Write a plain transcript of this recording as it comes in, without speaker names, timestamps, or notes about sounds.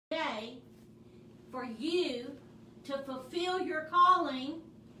for you to fulfill your calling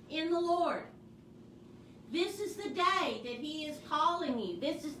in the Lord. This is the day that He is calling you.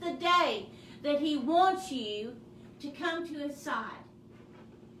 This is the day that He wants you to come to His side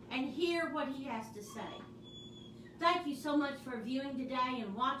and hear what He has to say. Thank you so much for viewing today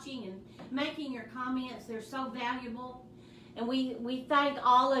and watching and making your comments. They're so valuable. And we thank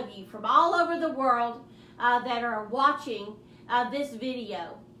all of you from all over the world that are watching this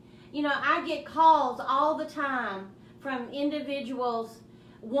video. You know, I get calls all the time from individuals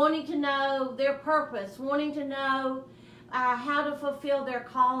wanting to know their purpose, wanting to know how to fulfill their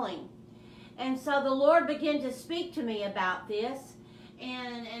calling. And so the Lord began to speak to me about this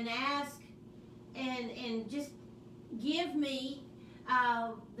and ask and just give me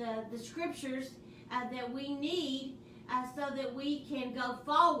the scriptures that we need so that we can go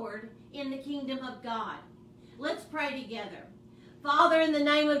forward in the kingdom of God. Let's pray together. Father, in the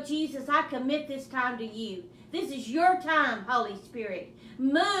name of Jesus, I commit this time to you. This is your time, Holy Spirit.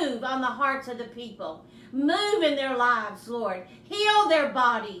 Move on the hearts of the people. Move in their lives, Lord. Heal their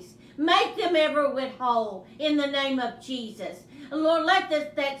bodies. Make them ever with whole in the name of Jesus. Lord, let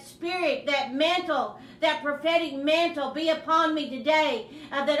that spirit, that mantle, that prophetic mantle be upon me today,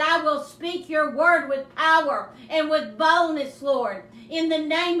 that I will speak your word with power and with boldness, Lord, in the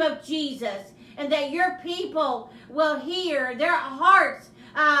name of Jesus, and that your people will hear, their hearts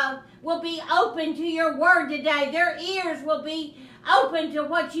will be open to your word today. Their ears will be open to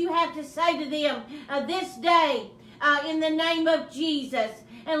what you have to say to them this day in the name of Jesus.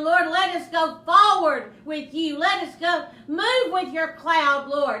 And Lord, let us go forward with you. Let us go move with your cloud,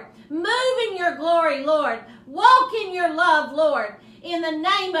 Lord. Move in your glory, Lord. Walk in your love, Lord. In the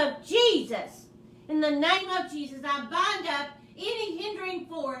name of Jesus. In the name of Jesus, I bind up any hindering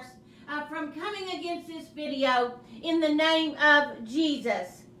force from coming against this video in the name of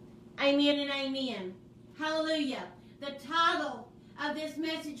Jesus. Amen and amen. Hallelujah. The title of this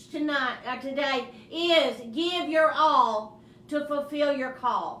message today is Give Your All to Fulfill Your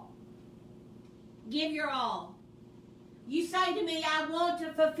Call. Give your all. You say to me, I want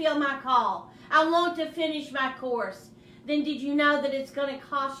to fulfill my call. I want to finish my course. Then did you know that it's going to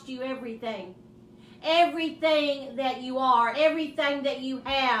cost you everything? Everything that you are, everything that you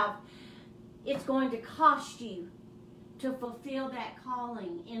have, it's going to cost you to fulfill that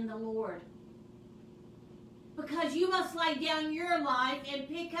calling in the Lord. Because you must lay down your life and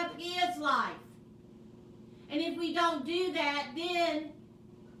pick up His life. And if we don't do that, then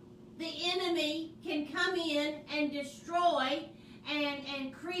the enemy can come in and destroy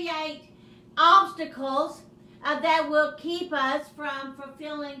and create obstacles that will keep us from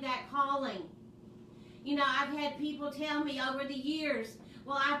fulfilling that calling. You know, I've had people tell me over the years,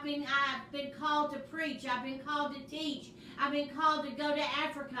 well, I've been called to preach. I've been called to teach. I've been called to go to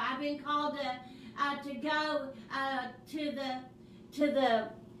Africa. I've been called to go to the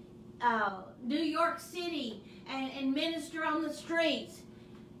New York City and minister on the streets.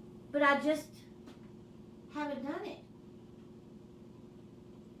 But I just haven't done it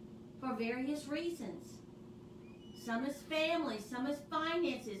for various reasons. Some is family, some is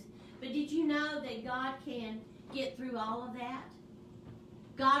finances. But did you know that God can get through all of that?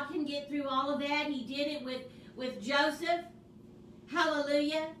 God can get through all of that. He did it with Joseph.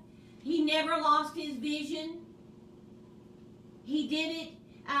 Hallelujah. He never lost his vision. He did it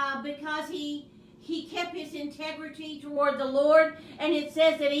because he kept his integrity toward the Lord. And it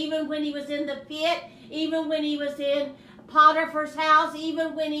says that even when he was in the pit, even when he was in Potiphar's house,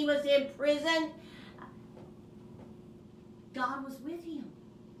 even when he was in prison, God was with him.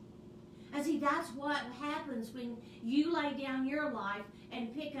 And see, that's what happens when you lay down your life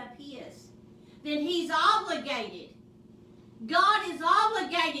and pick up His. Then He's obligated. God is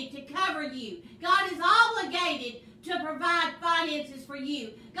obligated to cover you. God is obligated to provide finances for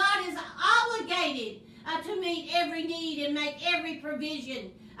you. God is obligated to meet every need and make every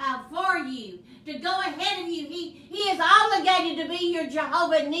provision for you. To go ahead of you. He is obligated to be your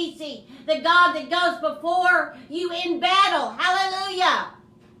Jehovah Nissi, the God that goes before you in battle. Hallelujah.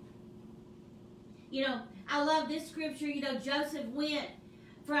 You know, I love this scripture. You know, Joseph went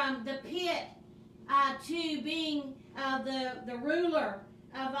from the pit to being the ruler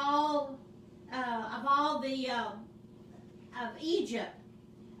of all of Egypt,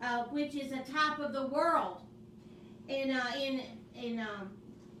 which is a type of the world. And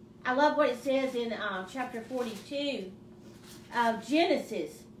I love what it says in chapter 42 of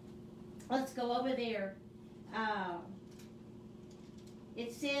Genesis. Let's go over there.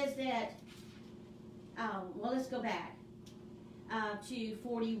 It says that. Well, let's go back to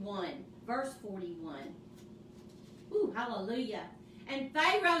 41, verse 41. Ooh, hallelujah. And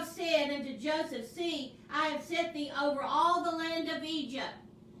Pharaoh said unto Joseph, See, I have set thee over all the land of Egypt.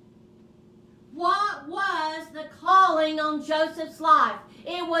 What was the calling on Joseph's life?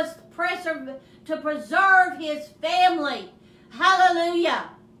 It was to preserve his family. Hallelujah.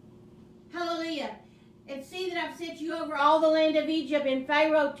 Hallelujah. And see that I've set you over all the land of Egypt. And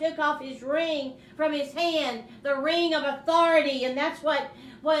Pharaoh took off his ring from his hand, the ring of authority. And that's what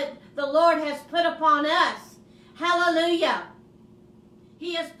the Lord has put upon us. Hallelujah.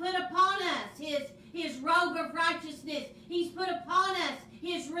 He has put upon us his robe of righteousness. He's put upon us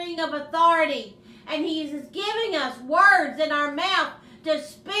his ring of authority. And he is giving us words in our mouth to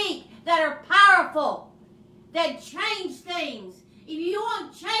speak that are powerful, that change things. If you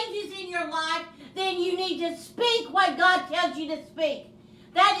want changes in your life, then you need to speak what God tells you to speak.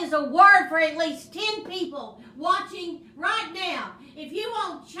 That is a word for at least 10 people watching right now. If you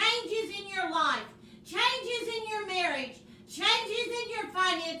want changes in your life, changes in your marriage, changes in your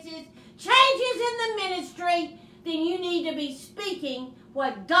finances, changes in the ministry, then you need to be speaking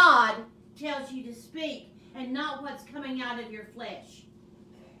what God tells you to speak and not what's coming out of your flesh.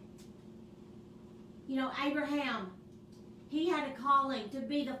 You know, Abraham, he had a calling to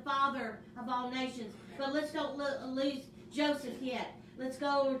be the father of all nations. But let's don't lose Joseph yet. Let's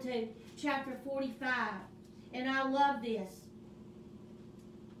go over to chapter 45. And I love this.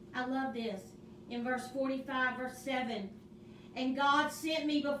 I love this. In verse 45, verse 7. And God sent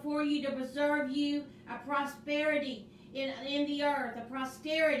me before you to preserve you a prosperity in the earth, a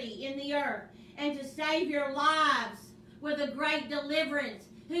posterity in the earth, and to save your lives with a great deliverance.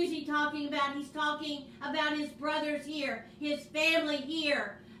 Who's he talking about? He's talking about his brothers here, his family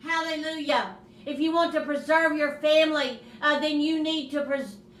here. Hallelujah. If you want to preserve your family, then you need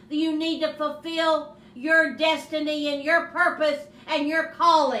to fulfill your destiny and your purpose and your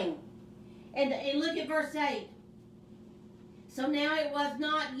calling. And look at verse 8. So now it was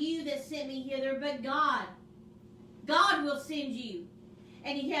not you that sent me hither, but God. God will send you.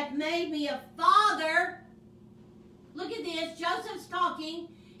 And he hath made me a father. Look at this. Joseph's talking.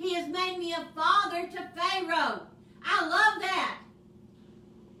 He has made me a father to Pharaoh. I love that.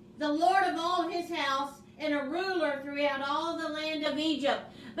 The Lord of all his house and a ruler throughout all the land of Egypt.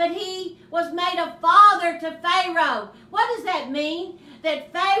 But he was made a father to Pharaoh. What does that mean?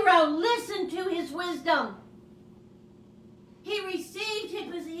 That Pharaoh listened to his wisdom. He received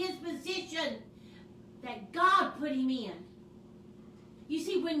his position that God put him in. You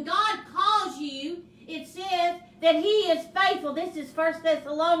see, when God calls you, it says that he is faithful. This is 1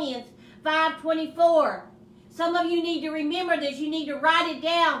 Thessalonians 5:24. Some of you need to remember this. You need to write it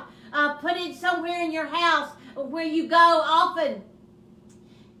down. Put it somewhere in your house where you go often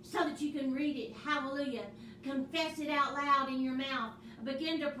so that you can read it. Hallelujah. Confess it out loud in your mouth.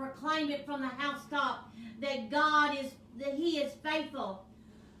 Begin to proclaim it from the housetop that he is faithful.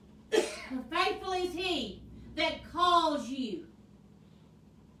 Faithful is he that calls you.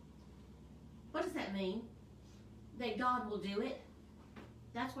 What does that mean? That God will do it.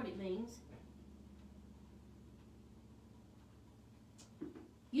 That's what it means.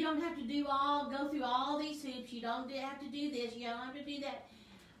 You don't have to go through all these hoops. You don't have to do this. You don't have to do that.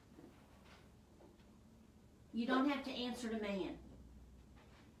 You don't have to answer to man.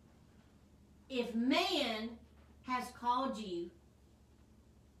 If man has called you,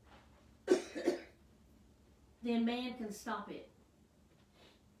 then man can stop it.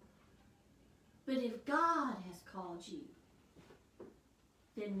 But if God has called you,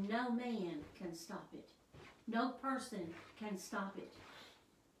 then no man can stop it. No person can stop it.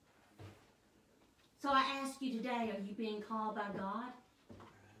 So I ask you today, are you being called by God?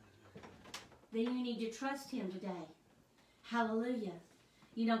 Then you need to trust him today. Hallelujah.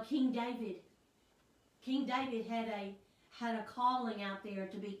 You know, King David had a calling out there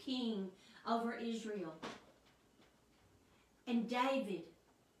to be king over Israel. And David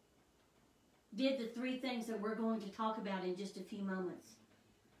did the three things that we're going to talk about in just a few moments.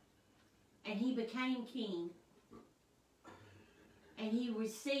 And he became king. And he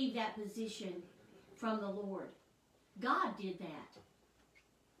received that position from the Lord. God did that.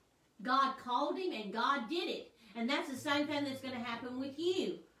 God called him and God did it. And that's the same thing that's going to happen with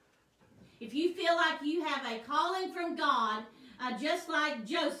you. If you feel like you have a calling from God, just like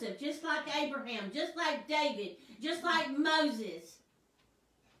Joseph, just like Abraham, just like David, just like Moses,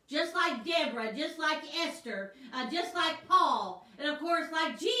 just like Deborah, just like Esther, just like Paul, and of course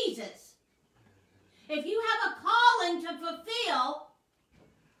like Jesus. If you have a calling to fulfill,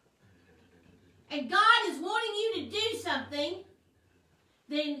 and God is wanting you to do something,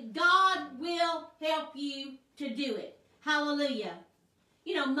 then God will help you to do it. Hallelujah.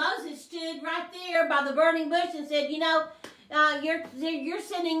 You know, Moses stood right there by the burning bush and said, you know, you're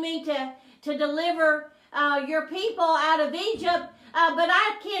sending me to deliver your people out of Egypt, but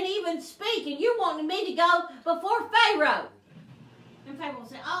I can't even speak, and you wanted me to go before Pharaoh. And Pharaoh will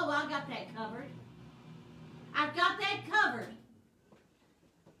say, oh, I got that covered. I've got that covered.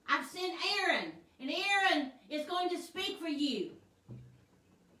 I've sent Aaron, and Aaron is going to speak for you.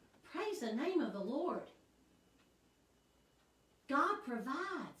 Praise the name of the Lord. God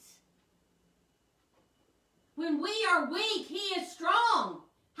provides. When we are weak, He is strong.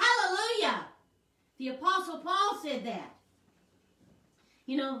 Hallelujah. The Apostle Paul said that.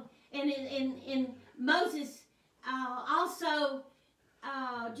 You know, and in Moses also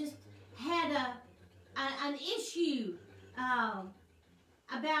just had an issue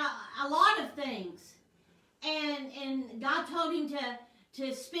about a lot of things. And God told him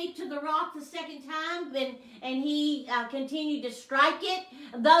to speak to the rock the second time, and he continued to strike it.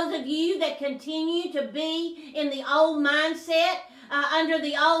 Those of you that continue to be in the old mindset, under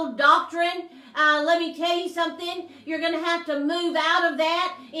the old doctrine, let me tell you something. You're going to have to move out of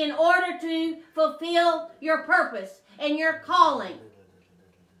that in order to fulfill your purpose and your calling.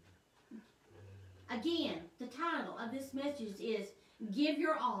 Again, the title of this message is Give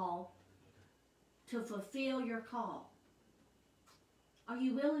Your All to Fulfill Your Call. Are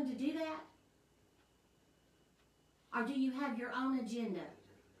you willing to do that? Or do you have your own agenda?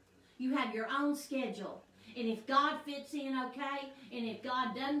 You have your own schedule. And if God fits in, okay. And if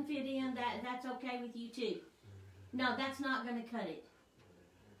God doesn't fit in, that's okay with you too. No, that's not going to cut it.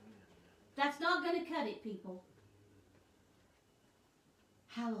 That's not going to cut it, people.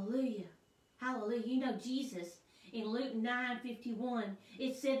 Hallelujah. Hallelujah. You know, Jesus, in Luke 9:51,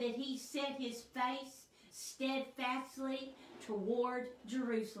 it said that He set His face steadfastly toward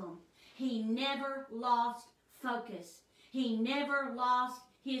Jerusalem. He never lost focus. He never lost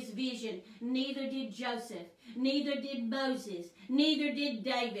His vision. Neither did Joseph. Neither did Moses. Neither did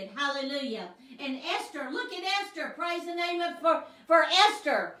David. Hallelujah. And Esther, look at Esther. Praise the name of for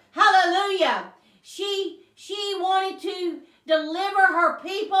Esther. Hallelujah. She wanted to deliver her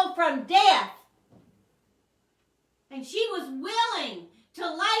people from death. And she was willing to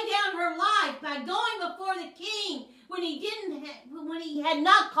lay down her life by going before the king when he had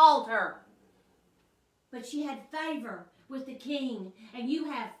not called her. But she had favor with the king, and you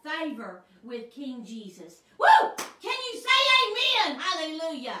have favor with King Jesus. Woo! Can you say amen?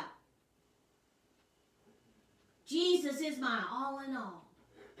 Hallelujah. Jesus is my all in all.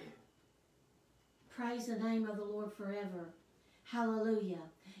 Praise the name of the Lord forever. Hallelujah.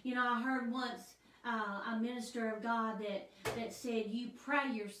 You know, I heard once a minister of God that said, you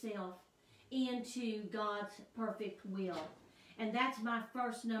pray yourself into God's perfect will. And that's my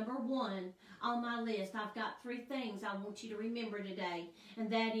first number one on my list. I've got 3 things I want you to remember today.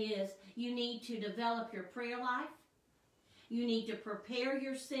 And that is, you need to develop your prayer life. You need to prepare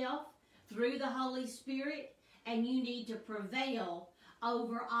yourself through the Holy Spirit. And you need to prevail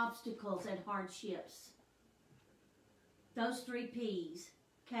over obstacles and hardships. Those 3 P's.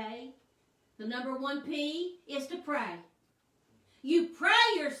 Okay? The number 1 P is to pray. You pray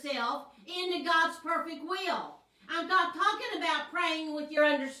yourself into God's perfect will. I'm not talking about praying with your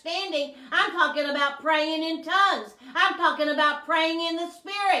understanding. I'm talking about praying in tongues. I'm talking about praying in the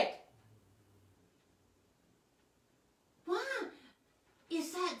Spirit. Why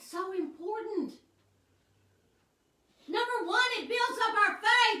is that so important? Number 1, it builds up our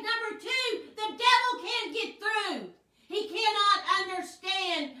faith. Number 2, the devil can't get through. He cannot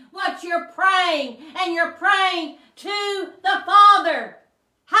understand what you're praying, and you're praying to the Father.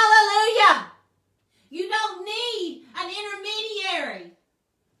 Hallelujah. You don't need an intermediary.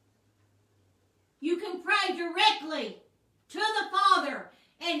 You can pray directly to the Father,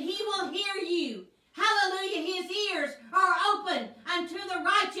 and He will hear you. Hallelujah. His ears are open unto the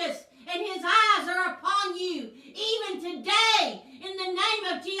righteous, and His eyes are upon you. Even today, in the name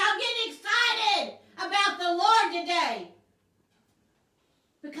of Jesus. I'm getting excited about the Lord today.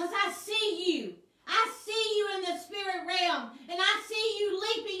 Because I see you. I see you in the spirit realm. And I see you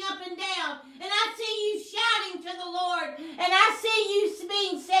leaping up and down. And I see you shouting to the Lord. And I see you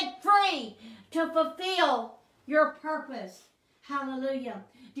being set free to fulfill your purpose. Hallelujah.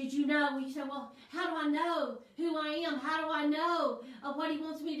 Did you know, you say, well, how do I know who I am? How do I know what He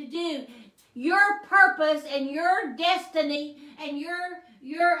wants me to do? Your purpose and your destiny and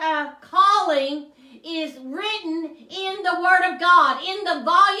your calling is written in the Word of God. In the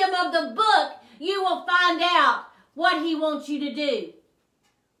volume of the book, you will find out what He wants you to do.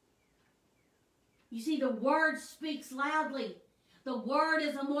 You see, the Word speaks loudly. The Word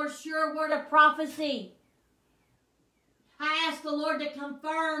is a more sure word of prophecy. I ask the Lord to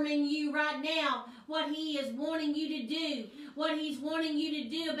confirm in you right now what He is wanting you to do, what He's wanting you to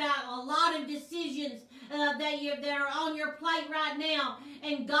do about a lot of decisions that are on your plate right now.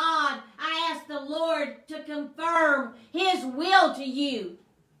 And God, I ask the Lord to confirm His will to you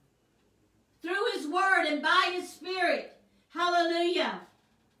through His Word and by His Spirit. Hallelujah.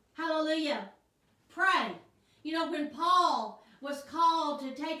 Hallelujah. Pray. You know, when Paul was called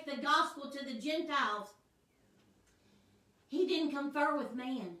to take the gospel to the Gentiles, he didn't confer with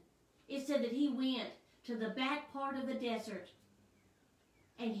man. It said that he went to the back part of the desert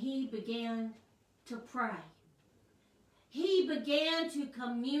and he began to pray. He began to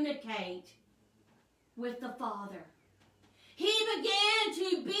communicate with the Father. He began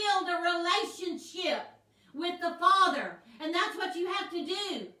to build a relationship with the Father. And that's what you have to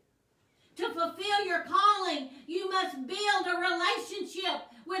do. To fulfill your calling, you must build a relationship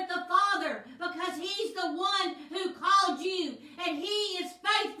with the Father, because He's the one who called you, and He is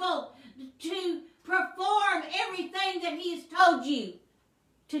faithful to perform everything that He has told you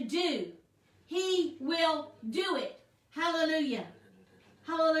to do. He will do it. Hallelujah.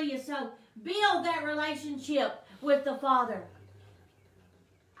 Hallelujah. So build that relationship with the Father.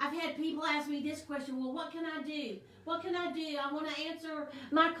 I've had people ask me this question, well, what can I do? What can I do? I want to answer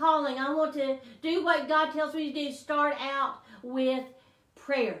my calling. I want to do what God tells me to do. Start out with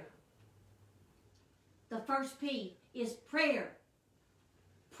prayer. The first P is prayer.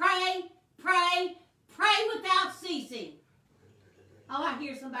 Pray, pray, pray without ceasing. Oh, I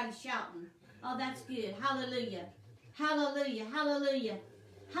hear somebody shouting. Oh, that's good. Hallelujah. Hallelujah. Hallelujah.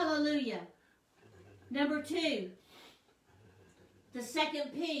 Hallelujah. Number 2, the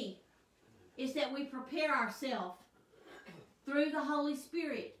second P is that we prepare ourselves through the Holy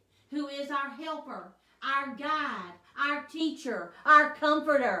Spirit, who is our helper, our guide, our teacher, our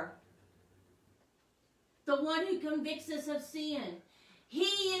comforter, the one who convicts us of sin. He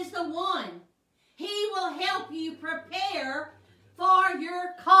is the one. He will help you prepare for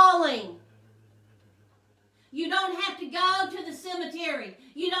your calling. You don't have to go to the cemetery.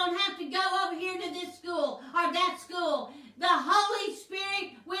 You don't have to go over here to this school or that school. The Holy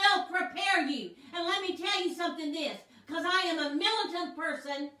Spirit will prepare you. And let me tell you something this, because I am a militant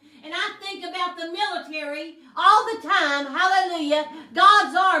person, and I think about the military all the time. Hallelujah.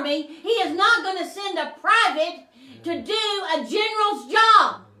 God's army. He is not going to send a private to do a general's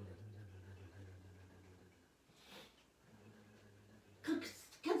job.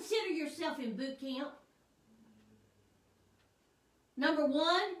 Consider yourself in boot camp. Number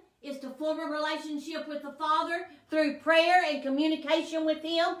 1 is to form a relationship with the Father through prayer and communication with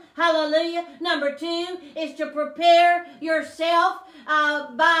Him. Hallelujah. Number 2 is to prepare yourself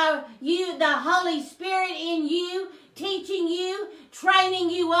by you, the Holy Spirit in you, teaching you, training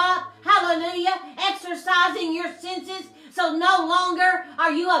you up. Hallelujah. Exercising your senses. So no longer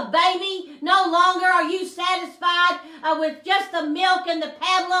are you a baby. No longer are you satisfied with just the milk and the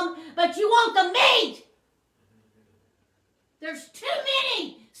pablum, but you want the meat. There's too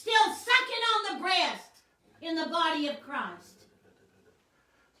many still sucking on the breast in the body of Christ.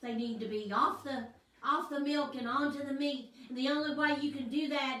 They need to be off the milk and onto the meat. And the only way you can do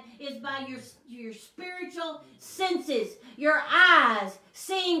that is by your spiritual senses, your eyes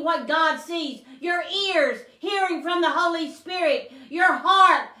seeing what God sees, your ears hearing from the Holy Spirit, your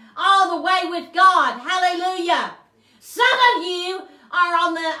heart all the way with God. Hallelujah. Some of you are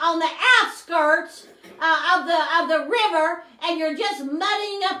on the outskirts of the river, and you're just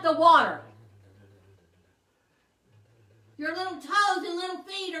muddying up the water. Your little toes and little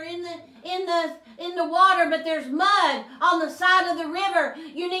feet are in the water, but there's mud on the side of the river.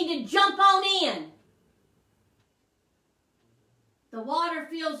 You need to jump on in. The water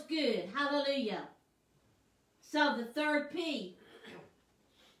feels good. Hallelujah. So the third P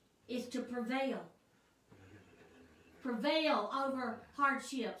is to prevail. Prevail over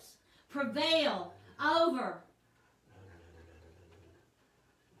hardships. Prevail over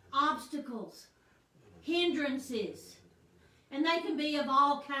obstacles, hindrances, and they can be of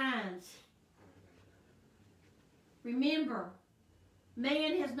all kinds. Remember,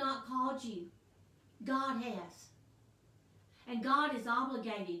 man has not called you. God has. And God is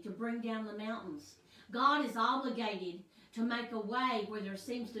obligated to bring down the mountains. God is obligated to make a way where there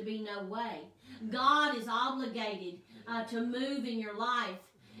seems to be no way. God is obligated to move in your life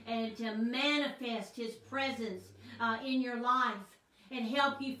and to manifest His presence in your life and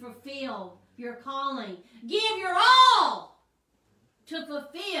help you fulfill your calling. Give your all to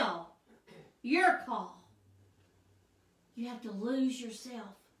fulfill your call. You have to lose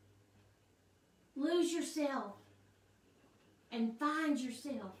yourself. Lose yourself and find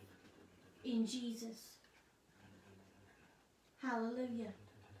yourself in Jesus. Hallelujah.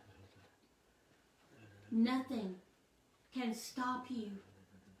 Nothing can stop you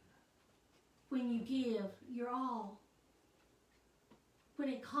when you give your all. When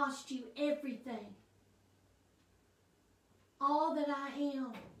it costs you everything. All that I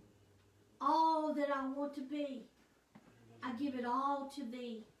am. All that I want to be. I give it all to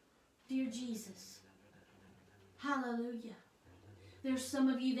thee, dear Jesus. Hallelujah. There's some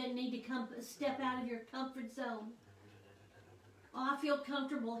of you that need to step out of your comfort zone. Oh, I feel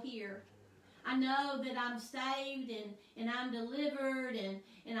comfortable here. I know that I'm saved and I'm delivered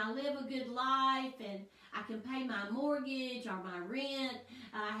and I live a good life and I can pay my mortgage or my rent.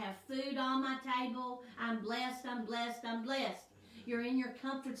 I have food on my table. I'm blessed, I'm blessed, I'm blessed. You're in your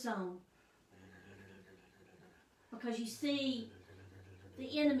comfort zone. Because you see,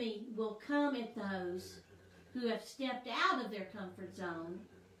 the enemy will come at those who have stepped out of their comfort zone.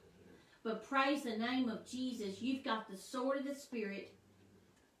 But praise the name of Jesus. You've got the sword of the Spirit.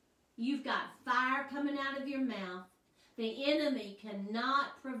 You've got fire coming out of your mouth. The enemy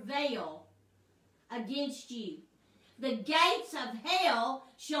cannot prevail against you. The gates of hell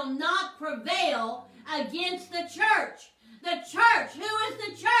shall not prevail against the church. The church. Who is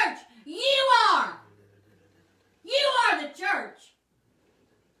the church? You are. You are the church.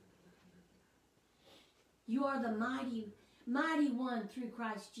 You are the mighty, mighty one through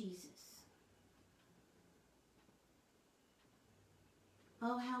Christ Jesus.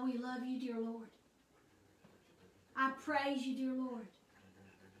 Oh, how we love you, dear Lord. I praise you, dear Lord.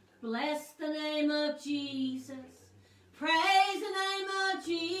 Bless the name of Jesus. Praise the name of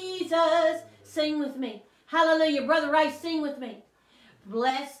Jesus. Sing with me. Hallelujah. Brother Ray, sing with me.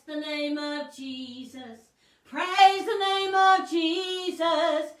 Bless the name of Jesus. Praise the name of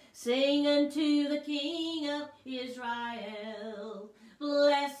Jesus. Sing unto the King of Israel.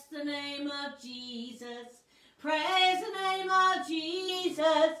 Bless the name of Jesus. Praise the name of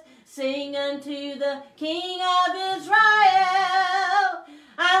Jesus. Sing unto the King of Israel.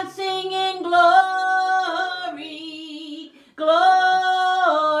 I'm singing glory,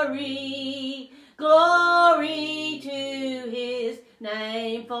 glory, glory to his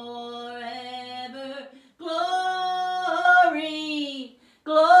name forever. Glory,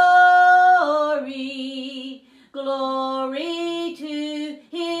 glory, glory to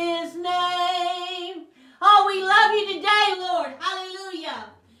his name. Oh, we love you today, Lord. Hallelujah.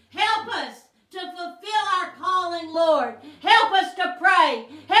 Help us to fulfill our calling, Lord. Help us to pray.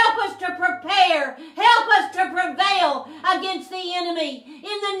 Help us to prepare. Help us to prevail against the enemy.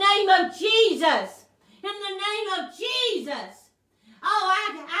 In the name of Jesus. In the name of Jesus. Oh,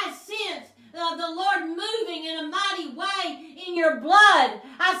 I sense the Lord moving in a mighty way in your blood.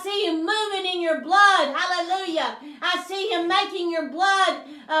 I see him moving in your blood. Hallelujah. I see him making your blood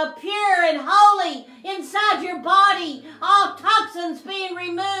pure and holy inside your body. All toxins being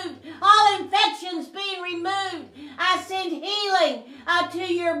removed. All infections being removed. I send healing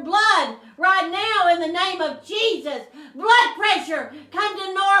to your blood right now in the name of Jesus. Blood pressure come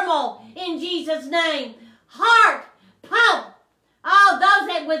to normal in Jesus' name. Heart pump. Oh, those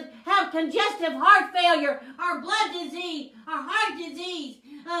that have congestive heart failure or blood disease or heart disease,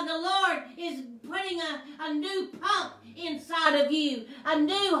 the Lord is putting a new pump inside of you. A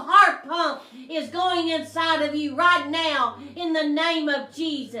new heart pump is going inside of you right now in the name of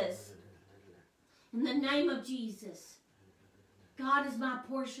Jesus. In the name of Jesus. God is my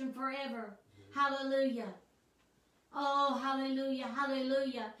portion forever. Hallelujah. Oh, hallelujah,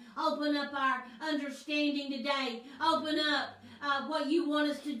 hallelujah. Open up our understanding today. Open up what you want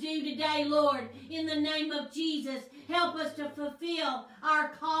us to do today, Lord. In the name of Jesus, help us to fulfill our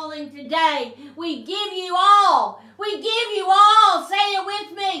calling today. We give you all. We give you all. Say it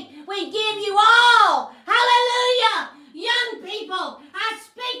with me. We give you all. Hallelujah. Young people, I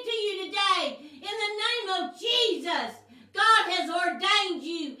speak to you today in the name of Jesus. God has ordained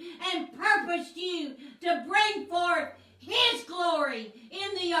you and purposed you to bring forth his glory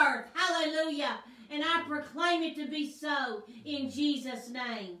in the earth. Hallelujah. And I proclaim it to be so in Jesus'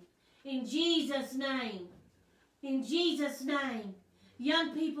 name. In Jesus' name. In Jesus' name.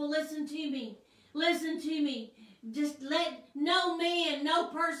 Young people, listen to me. Listen to me. Just let no man, no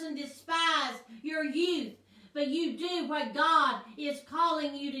person despise your youth. But you do what God is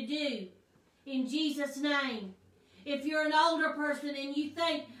calling you to do. In Jesus' name. If you're an older person and you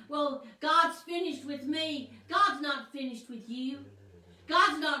think, well, God's finished with me, God's not finished with you.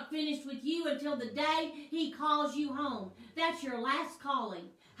 God's not finished with you until the day he calls you home. That's your last calling.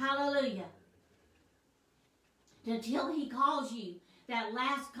 Hallelujah. Until he calls you, that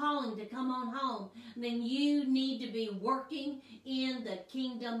last calling to come on home, then you need to be working in the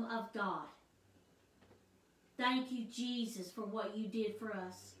kingdom of God. Thank you, Jesus, for what you did for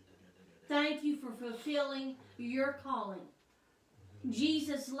us. Thank you for fulfilling your calling.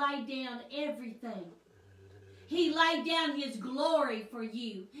 Jesus laid down everything. He laid down his glory for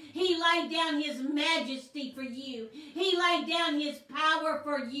you. He laid down his majesty for you. He laid down his power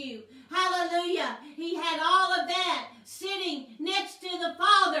for you. Hallelujah. He had all of that sitting next to the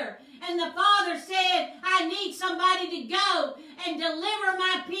Father. And the Father said, I need somebody to go and deliver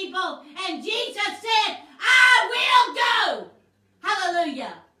my people. And Jesus said, I will go.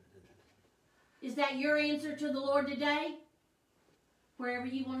 Hallelujah. Is that your answer to the Lord today? Wherever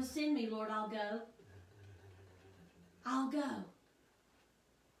you want to send me, Lord, I'll go. I'll go.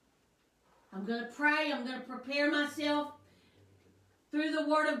 I'm going to pray. I'm going to prepare myself through the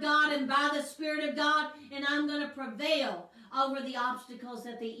Word of God and by the Spirit of God. And I'm going to prevail over the obstacles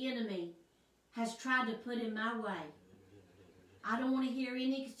that the enemy has tried to put in my way. I don't want to hear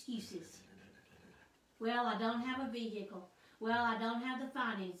any excuses. Well, I don't have a vehicle. Well, I don't have the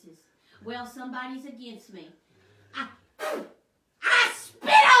finances. Well, somebody's against me. I spit on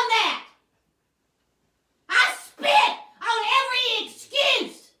that! I spit on every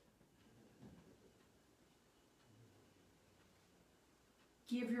excuse!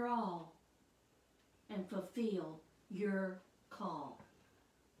 Give your all and fulfill your call.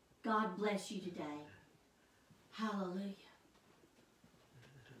 God bless you today. Hallelujah.